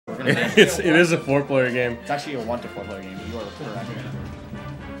gonna it is a 4-player game. It's actually a 1 to 4-player game. You are correct.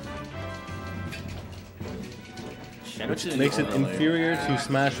 Which makes it inferior to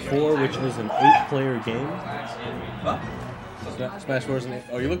Smash 4, which is an 8-player game. Huh? Smash 4 is an 8.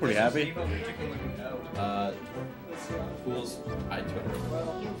 Oh, you look pretty happy. Fools, I Twitter.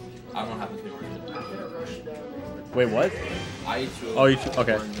 I don't know what happened to me. Wait, what? I too. Oh, you too.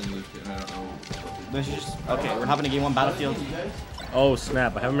 Okay. This is just okay. We're having a game on Battlefield. Oh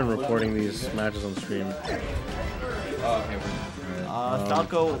snap! I haven't been reporting these matches on stream. Oh, okay.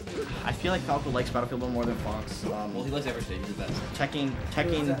 Falco, I feel like Falco likes Battlefield a little more than Fox. Well, he likes every stage. He's the best. Tekken.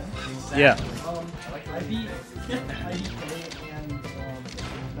 Yeah.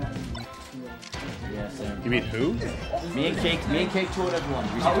 You beat who? Me and Cake 2 out of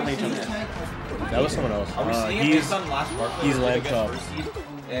 1. We should play each other. That was someone else. Are we seeing it based on last Barclay? He's Lamb Chop.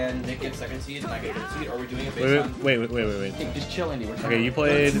 And Nick gets 2nd seed, and I get 3rd seed. Or are we doing it based on? Wait. Hey, just chill, Andy. Okay, you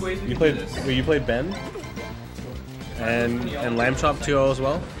played Ben, and Lamb Chop 2-0 as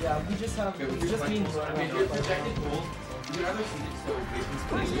well. Yeah, we just have. Okay, we're just being. If you're projected gold, you can either seed it so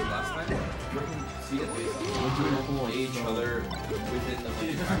based on last time, you can seed it based on each other within the.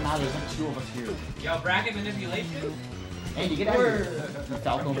 It doesn't matter. There's like 2 of us here. Yo, bracket manipulation. Hey, you get out of here.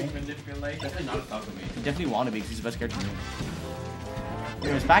 Falco main. Definitely not a Falco main. You definitely want to be because he's the best character in the game.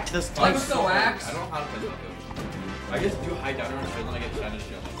 Anyways, back to this. I'm so axe. I don't know how to play Falco. I just do high down on shield and I get shot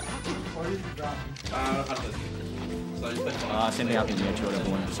shield. Or did you drop? I don't know how to play this game. So I just play Same thing happened to me at 2 out of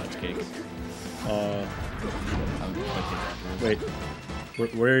 1 besides Cake. Wait.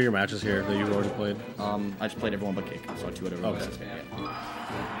 Where are your matches here that you've already played? I just played everyone but Cake, so 2 out of 1. Okay.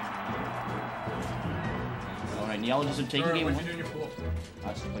 Alright, Neologism taking game 1. What are you doing in your pool?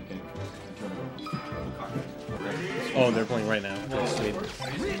 I just played Cake. Oh, they're playing right now. That's sweet.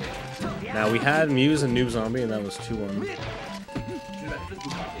 Now we had Muse and NoobZombie, and that was 2-1. We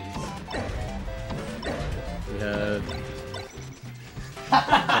had.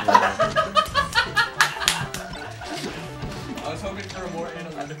 I was hoping for a more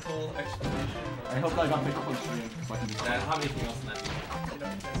analytical explanation. I hope I got the quick stream. So I can do I don't have anything else in that game.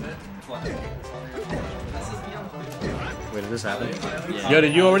 Wait, did this happen? Yeah. Yo,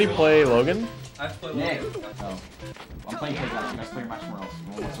 did you already play Logan? I've played Nick! Oh. I'm playing Cake now. You guys play match somewhere else.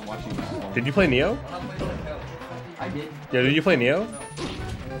 No one wants to watch you. Did you play Neo? I did. Yeah, did you play Neo?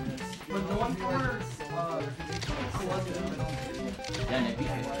 But the one for Yeah, Nick.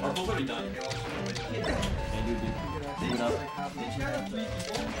 Our pools already done. And you did. Leave it up.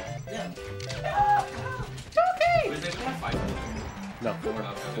 Wait, they have 5 pools. No.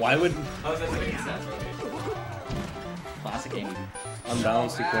 Why would Oh, that's making sense. Classic game.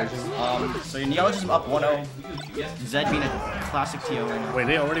 unbalanced equation? So your Neologism up 1-0. Zed being a classic TO. Wait,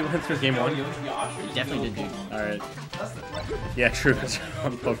 they already went through game 1? You definitely did, dude. Alright. Yeah, true. It's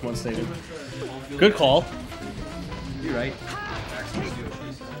on Pokemon Stadium. Good call. You're right.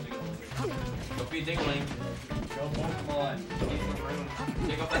 Don't be a dingling. Go Pokemon.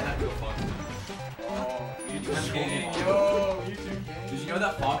 Take off that hat, go Fox. Yo, you too. Did you know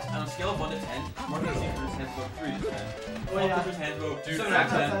that Fox, on a scale of 1 to 10, Mark can see for his handbook 3 to 10. Oh, yeah. His handbook 7 out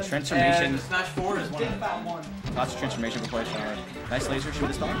of 10. Transformation. And Smash 4 is 1 out of 10. Lots of transformation for players. Nice laser shoot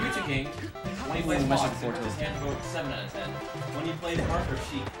this time. Mewtwo King, when he plays Fox, his handbook 7 out of 10. When he plays Mark or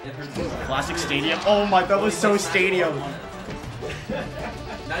Sheik, it hurts. Classic Stadium. Oh my, that was so Stadium.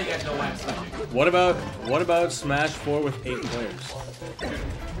 Now you guys know why I'm switching. What about Smash 4 with 8 players?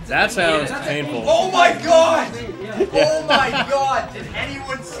 That sounds painful. Oh my god! Oh my god! Did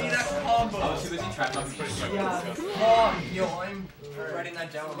anyone see that combo? I was too busy trapped on the yeah. Yo, I'm writing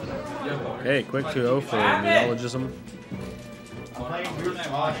that down. Hey, quick 2-0 for Neologism. Got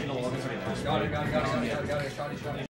it.